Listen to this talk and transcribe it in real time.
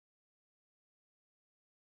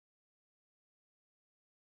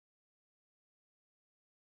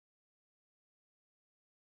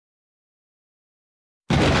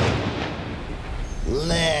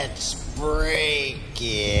Let's break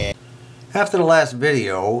it. After the last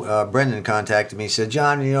video, Brendan contacted me and said,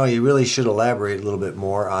 John, you know, you really should elaborate a little bit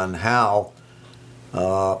more on how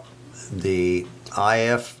the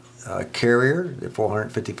IF carrier, the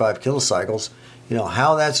 455 kilocycles, you know,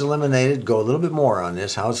 how that's eliminated. Go a little bit more on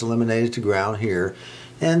this, how it's eliminated to ground here.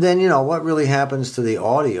 And then, you know, what really happens to the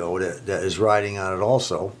audio that is riding on it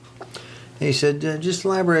also. And he said, just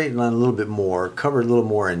elaborate on a little bit more, cover it a little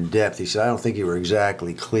more in depth. He said, I don't think you were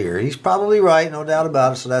exactly clear. He's probably right, no doubt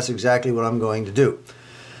about it, so that's exactly what I'm going to do.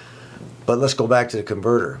 But let's go back to the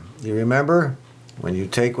converter. You remember when you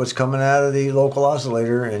take what's coming out of the local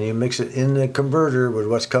oscillator and you mix it in the converter with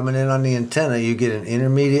what's coming in on the antenna, you get an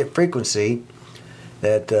intermediate frequency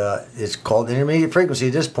that is called intermediate frequency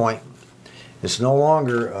at this point. It's no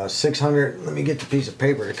longer 600. Let me get the piece of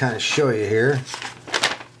paper to kind of show you here.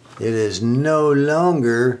 It is no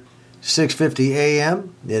longer 650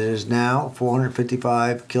 AM. It is now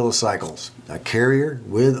 455 kilocycles. A carrier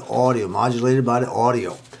with audio, modulated by the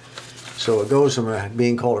audio. So it goes from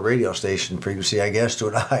being called a radio station frequency, I guess, to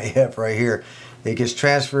an IF right here. It gets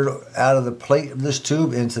transferred out of the plate of this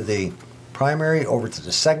tube into the primary, over to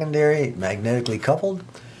the secondary, magnetically coupled,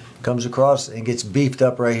 comes across and gets beefed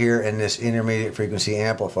up right here in this intermediate frequency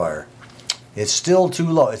amplifier. It's still too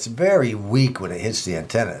low. It's very weak when it hits the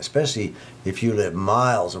antenna, especially if you live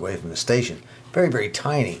miles away from the station. Very, very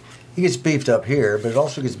tiny. It gets beefed up here, but it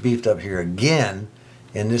also gets beefed up here again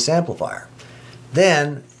in this amplifier.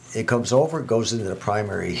 Then it comes over, it goes into the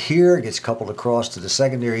primary here, it gets coupled across to the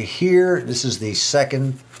secondary here. This is the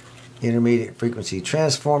second intermediate frequency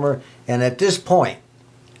transformer, and at this point,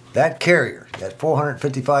 that carrier, that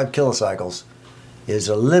 455 kilocycles, is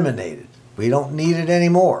eliminated. We don't need it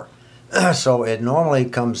anymore. So it normally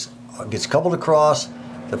gets coupled across,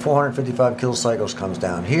 the 455 kilocycles comes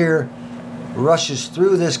down here, rushes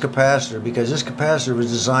through this capacitor, because this capacitor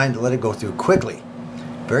was designed to let it go through quickly.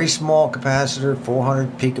 Very small capacitor,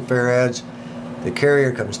 400 picofarads. The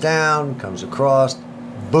carrier comes down, comes across,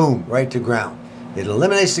 boom, right to ground. It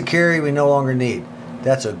eliminates the carrier we no longer need.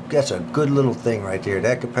 That's a good little thing right there.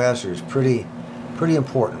 That capacitor is pretty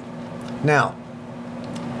important. Now,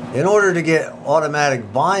 in order to get automatic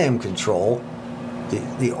volume control,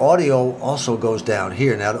 the audio also goes down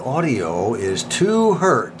here. Now the audio is 2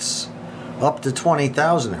 hertz up to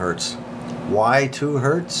 20,000 hertz. Why 2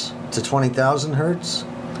 hertz to 20,000 hertz?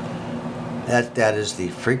 That is the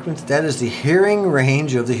frequency. That is the hearing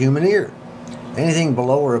range of the human ear. Anything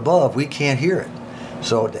below or above, we can't hear it.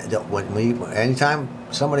 So anytime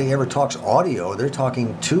somebody ever talks audio, they're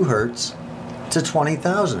talking 2 hertz to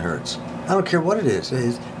 20,000 hertz. I don't care what it is.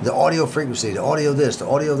 It's the audio frequency, the audio this, the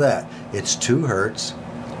audio that. It's 2 hertz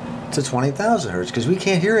to 20,000 hertz, because we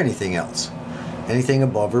can't hear anything else, anything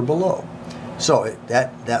above or below. So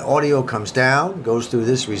that audio comes down, goes through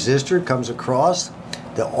this resistor, comes across.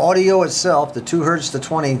 The audio itself, the 2 hertz to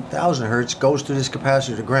 20,000 hertz, goes through this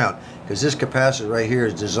capacitor to ground, because this capacitor right here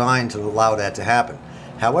is designed to allow that to happen.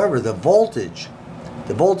 However, the voltage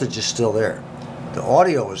is still there. The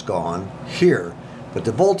audio is gone here, but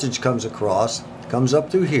the voltage comes across, comes up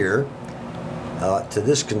through here to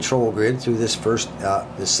this control grid, through this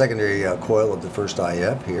secondary coil of the first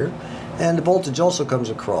IF here, and the voltage also comes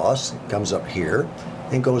across, comes up here,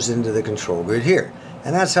 and goes into the control grid here.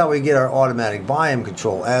 And that's how we get our automatic volume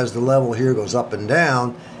control. As the level here goes up and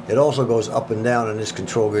down, it also goes up and down in this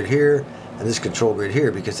control grid here and this control grid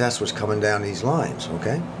here, because that's what's coming down these lines,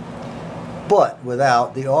 okay? But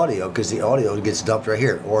without the audio, because the audio gets dumped right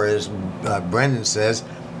here, or as Brendan says,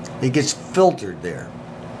 it gets filtered there.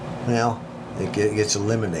 Well, it gets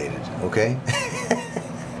eliminated, okay?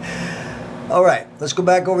 All right, let's go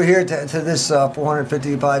back over here to this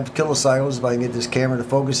 455 kilocycles. If I can get this camera to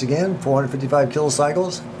focus again. 455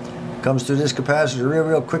 kilocycles. Comes through this capacitor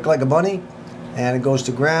real quick like a bunny. And it goes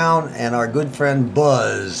to ground. And our good friend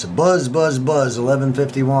Buzz,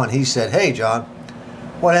 1151, he said, hey, John,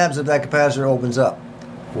 what happens if that capacitor opens up?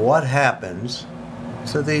 What happens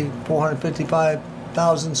to the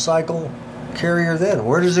 455,000 cycle carrier then?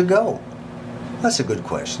 Where does it go? That's a good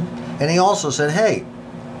question. And he also said, hey,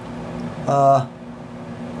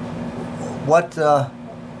 what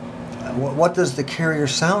does the carrier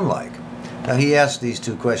sound like? Now, he asked these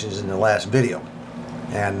 2 questions in the last video,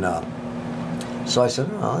 and so I said,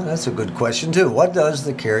 oh, that's a good question too. What does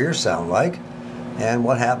the carrier sound like, and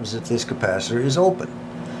what happens if this capacitor is open?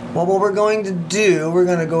 Well, what we're going to do, we're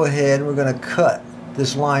going to go ahead and we're going to cut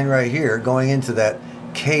this line right here going into that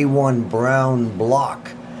K1 brown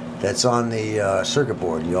block that's on the circuit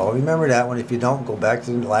board. You all remember that one. If you don't, go back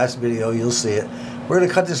to the last video, you'll see it. We're going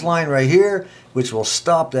to cut this line right here, which will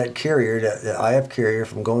stop that carrier, that IF carrier,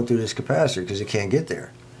 from going through this capacitor because it can't get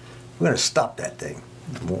there. We're going to stop that thing.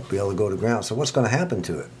 It won't be able to go to ground. So what's going to happen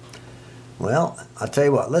to it? Well, I'll tell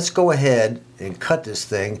you what. Let's go ahead and cut this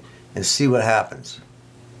thing and see what happens.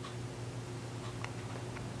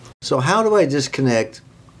 So how do I disconnect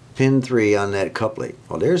pin 3 on that coupling?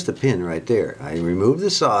 Well, there's the pin right there. I remove the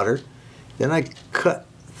solder, then I cut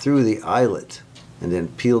through the eyelet and then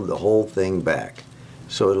peeled the whole thing back.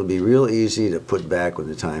 So it'll be real easy to put back when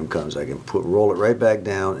the time comes. I can roll it right back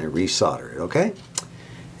down and resolder it, okay?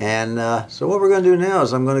 And so what we're going to do now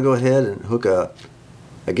is I'm going to go ahead and hook a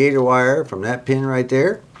gator wire from that pin right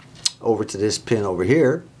there over to this pin over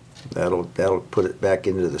here. That'll put it back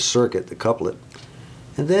into the circuit to couple it.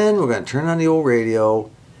 And then we're going to turn on the old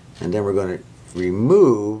radio, and then we're going to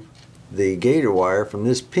remove the gator wire from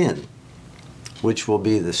this pin, which will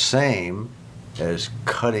be the same as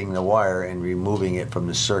cutting the wire and removing it from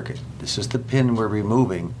the circuit. This is the pin we're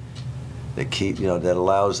removing that that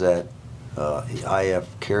allows that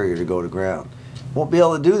IF carrier to go to ground. Won't be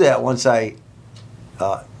able to do that once I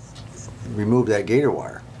remove that gator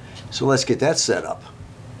wire. So let's get that set up.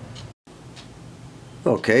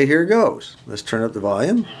 Okay, here goes. Let's turn up the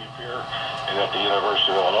volume. Here and at the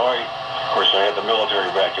University of Illinois. Of course, I had the military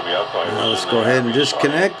backing me up. Now let's go ahead and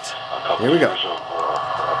disconnect. Here we go.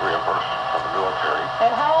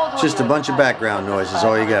 Just a bunch of background noise is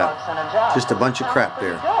all you got. Just a bunch of crap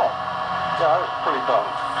there. Yeah, I was pretty dumb.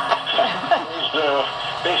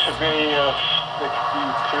 Basically,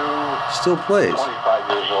 62. Still plays. 25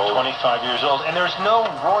 years old. 25 years old, and there's no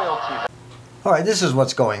royalties. All right, this is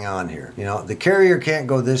what's going on here. You know, the carrier can't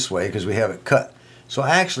go this way because we have it cut. So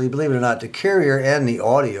actually, believe it or not, the carrier and the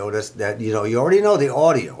audio, you already know the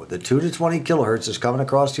audio. The 2 to 20 kilohertz is coming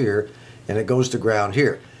across here, and it goes to ground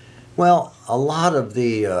here. Well, a lot of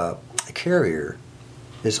the carrier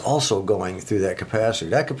is also going through that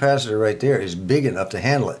capacitor. That capacitor right there is big enough to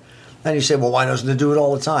handle it. And you say, well, why doesn't it do it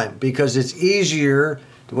all the time? Because it's easier,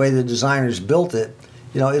 the way the designers built it,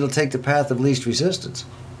 it'll take the path of least resistance.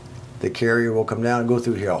 The carrier will come down and go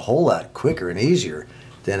through here a whole lot quicker and easier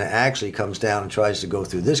than it actually comes down and tries to go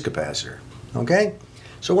through this capacitor. Okay?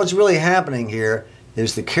 So what's really happening here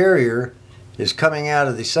is the carrier is coming out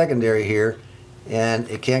of the secondary here, and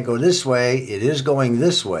it can't go this way. It is going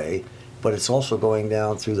this way, but it's also going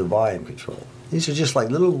down through the volume control. These are just like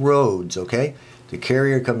little roads, okay? The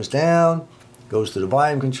carrier comes down, goes to the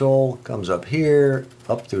volume control, comes up here,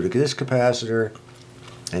 up through this capacitor,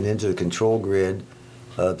 and into the control grid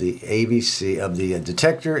of the AVC, of the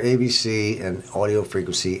detector, AVC, and audio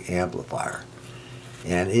frequency amplifier.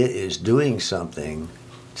 And it is doing something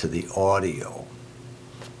to the audio.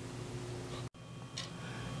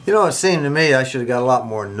 It seemed to me I should have got a lot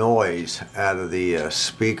more noise out of the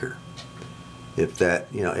speaker if that,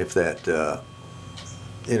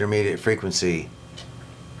 intermediate frequency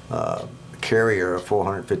carrier of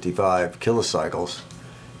 455 kilocycles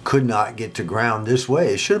could not get to ground this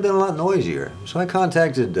way. It should have been a lot noisier. So I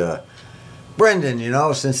contacted Brendan,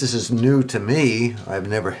 since this is new to me. I've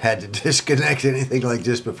never had to disconnect anything like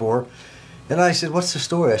this before. And I said, what's the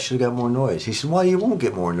story? I should have got more noise. He said, well, you won't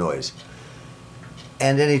get more noise.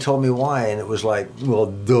 And then he told me why, and it was like, well,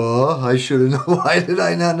 duh, I should have known. Why did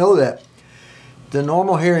I not know that? The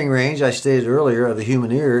normal hearing range, I stated earlier, of the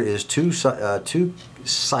human ear is 2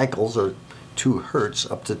 cycles, or 2 hertz,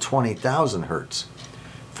 up to 20,000 hertz.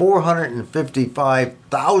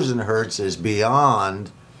 455,000 hertz is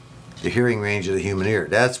beyond the hearing range of the human ear.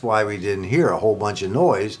 That's why we didn't hear a whole bunch of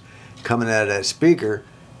noise coming out of that speaker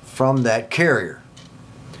from that carrier.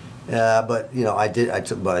 But I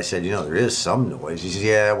said, there is some noise. He said,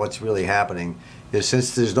 yeah, what's really happening is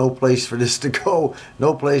since there's no place for this to go,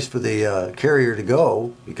 no place for the carrier to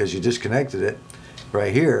go, because you disconnected it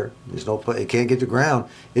right here, there's no place, it can't get to ground.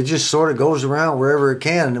 It just sort of goes around wherever it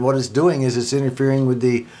can, and what it's doing is it's interfering with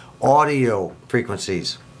the audio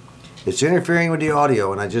frequencies. It's interfering with the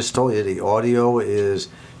audio, and I just told you the audio is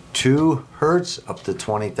 2 hertz up to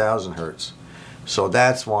 20,000 hertz. So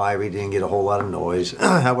that's why we didn't get a whole lot of noise.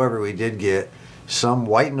 However, we did get some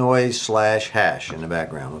white noise / hash in the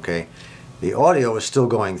background, okay? The audio is still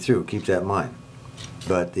going through, keep that in mind.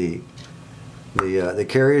 But the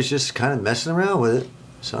carrier is just kind of messing around with it.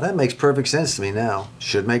 So that makes perfect sense to me now.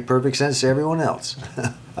 Should make perfect sense to everyone else.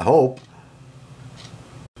 I hope.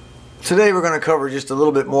 Today we're going to cover just a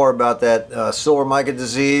little bit more about that silver mica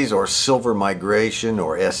disease, or silver migration,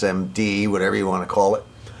 or SMD, whatever you want to call it.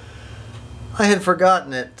 I had forgotten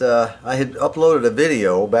that I had uploaded a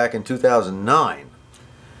video back in 2009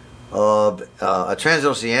 of a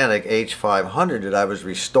transoceanic H500 that I was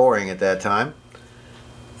restoring at that time.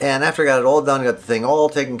 And after I got it all done, got the thing all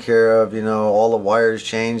taken care of, you know, all the wires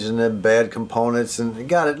changed and the bad components, and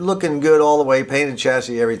got it looking good all the way, painted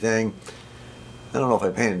chassis, everything. I don't know if I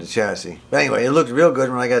painted the chassis, but anyway, it looked real good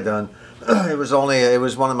when I got done. It was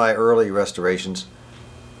one of my early restorations.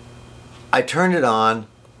 I turned it on,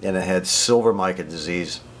 and it had silver mica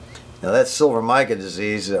disease. Now that silver mica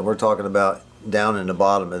disease that we're talking about down in the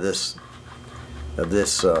bottom of this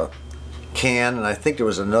can, and I think there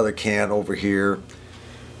was another can over here.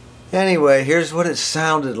 Anyway, here's what it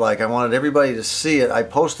sounded like. I wanted everybody to see it. I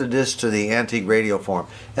posted this to the Antique Radio Forum,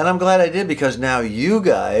 and I'm glad I did, because now you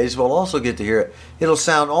guys will also get to hear it. It'll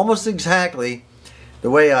sound almost exactly the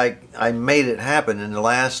way I made it happen in the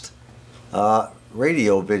last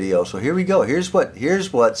radio video. So here we go. Here's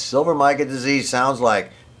what silver mica disease sounds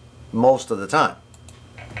like most of the time.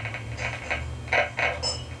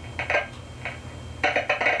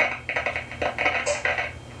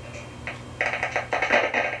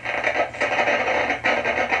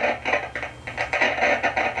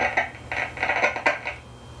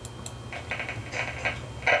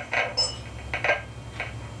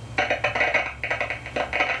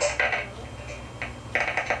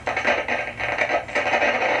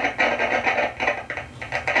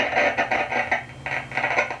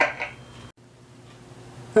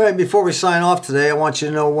 Alright, before we sign off today, I want you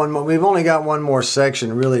to know we've only got one more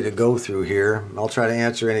section really to go through here. I'll try to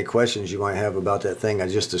answer any questions you might have about that thing I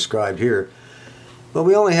just described here. But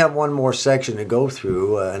we only have one more section to go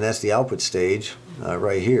through, and that's the output stage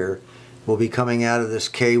right here. We'll be coming out of this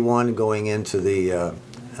K1, going into the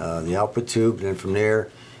output tube, and then from there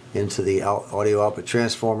into the audio output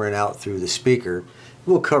transformer and out through the speaker.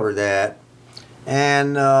 We'll cover that.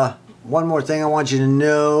 And one more thing I want you to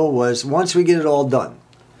know was, once we get it all done,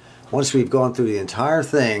 once we've gone through the entire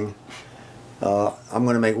thing, I'm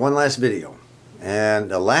going to make one last video. And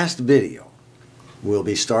the last video will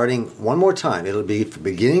be starting one more time. It'll be from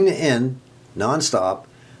beginning to end, non-stop.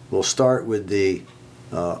 We'll start with the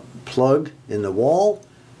plug in the wall.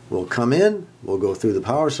 We'll come in, we'll go through the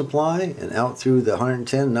power supply and out through the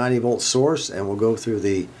 110 90 volt source, and we'll go through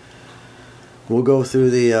the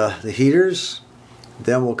heaters.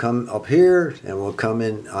 Then we'll come up here and we'll come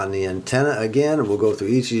in on the antenna again, and we'll go through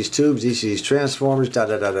each of these tubes, each of these transformers,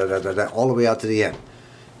 all the way out to the end.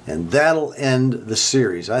 And that'll end the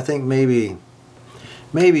series. I think maybe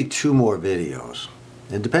 2 more videos.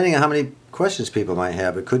 And depending on how many questions people might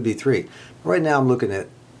have, it could be 3. But right now I'm looking at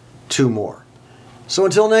 2 more. So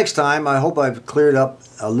until next time, I hope I've cleared up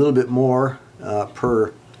a little bit more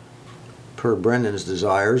per Brendan's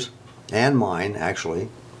desires, and mine actually,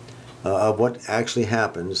 of what actually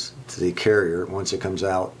happens to the carrier once it comes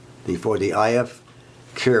out, before the IF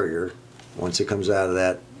carrier, once it comes out of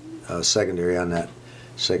that secondary, on that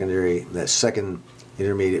second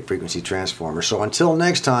intermediate frequency transformer. So until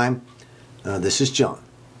next time, this is John.